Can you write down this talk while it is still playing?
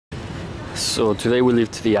So today we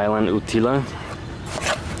leave to the island Utila.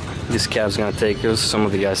 This cab's gonna take us. Some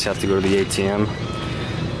of the guys have to go to the ATM.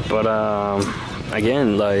 But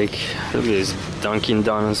again, like, look at this, Dunkin'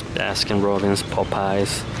 Donuts, Baskin Robbins,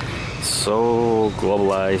 Popeyes. So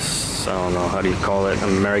globalized, I don't know, how do you call it?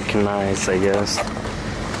 Americanized, I guess.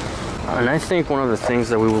 And I think one of the things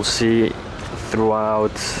that we will see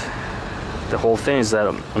throughout the whole thing is that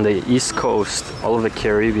on the East Coast, all of the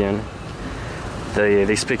Caribbean,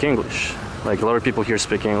 they speak English. Like, a lot of people here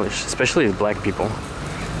speak English, especially the black people.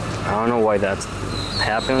 I don't know why that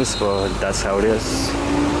happens, but that's how it is.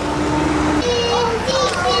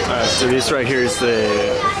 Alright, so this right here is the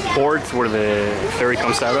port where the ferry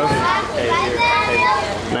comes out of.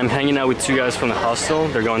 And I'm hanging out with two guys from the hostel.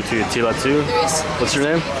 They're going to Utila too. What's your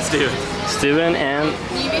name? Steven. Steven and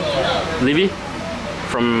Livy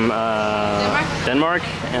from Denmark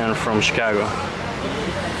and from Chicago.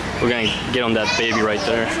 We're gonna get on that baby right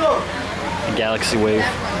there. The Galaxy Wave.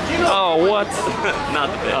 Oh, what? Not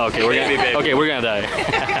the baby. Oh, okay, we're gonna die.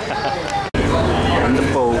 On the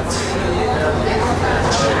boat.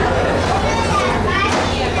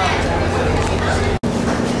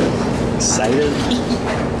 Excited?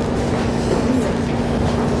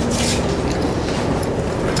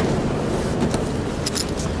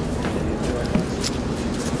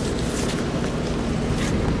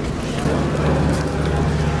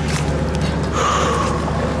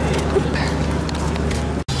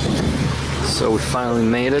 So we finally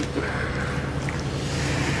made it.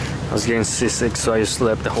 I was getting seasick, so I just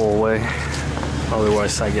slept the whole way.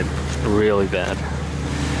 Otherwise I get really bad.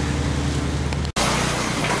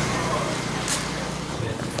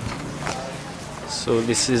 So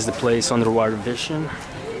this is the place, underwater vision.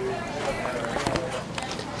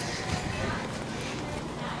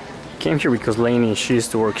 Came here because Lainey, she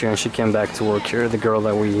used to work here and she came back to work here, the girl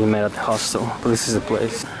that we met at the hostel. But this is the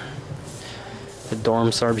place. The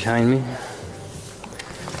dorms are behind me.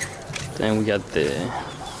 Then we got the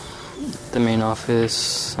main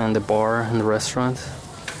office and the bar and the restaurant.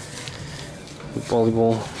 The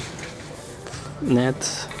volleyball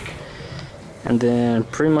net. And then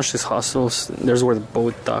pretty much these hostels, there's where the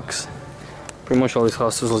boat docks. Pretty much all these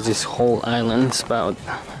hostels, this whole island is about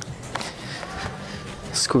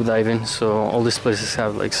scuba diving. So all these places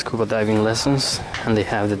have like scuba diving lessons and they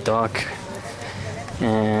have the dock.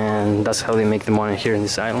 And that's how they make the money here in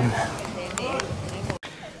this island.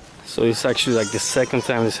 So it's actually like the second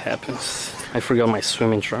time this happens. I forgot my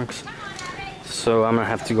swimming trunks. So I'm gonna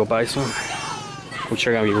have to go buy some, which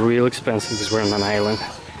are gonna be real expensive because we're on an island.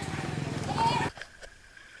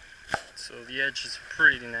 So the edge is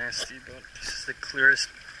pretty nasty, but this is the clearest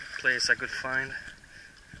place I could find.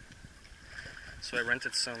 So I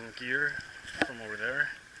rented some gear from over there.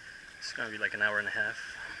 It's gonna be like an hour and a half.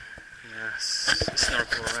 Yeah,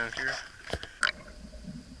 snorkel around here.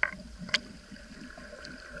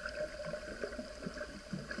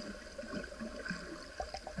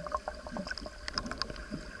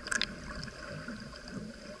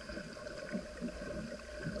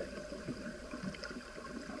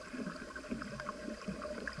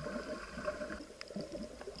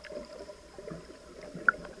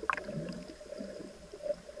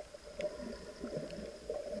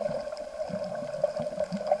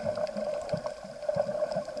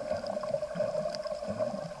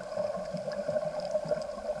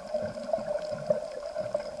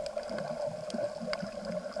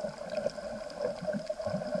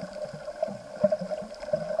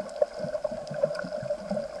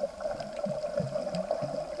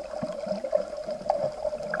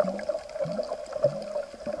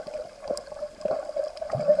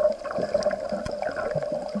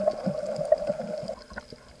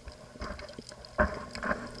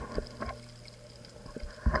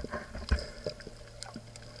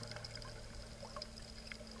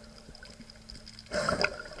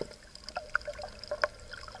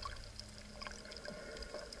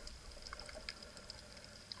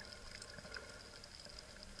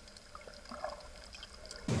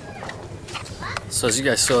 So as you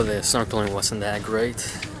guys saw, the snorkeling wasn't that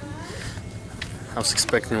great. I was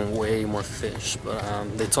expecting way more fish, but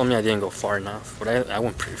they told me I didn't go far enough, but I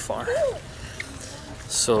went pretty far.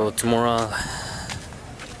 So tomorrow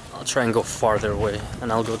I'll try and go farther away,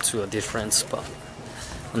 and I'll go to a different spot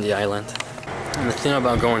on the island. And the thing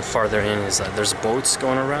about going farther in is that there's boats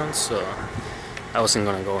going around, so I wasn't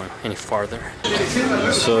gonna go any farther.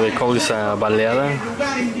 So they call this a baleada,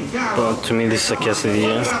 but to me this is a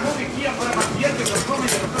quesadilla.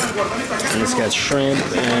 And it's got shrimp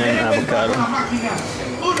and avocado.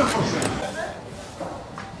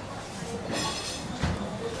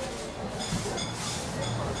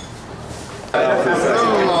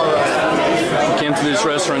 came to this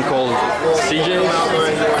restaurant called CJ's.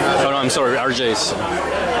 Oh no, I'm sorry, RJ's.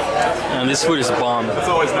 And this food is a bomb.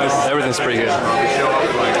 Everything's pretty good.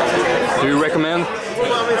 Do you recommend?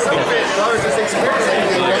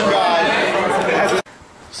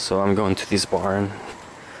 So I'm going to this bar, and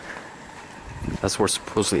that's where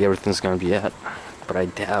supposedly everything's gonna be at. But I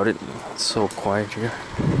doubt it. It's so quiet here.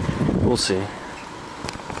 We'll see.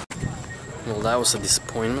 Well, that was a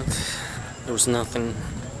disappointment. There was nothing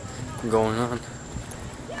going on.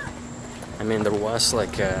 I mean, there was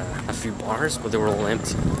like a few bars, but they were all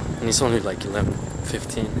empty. And it's only like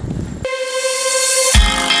 11:15.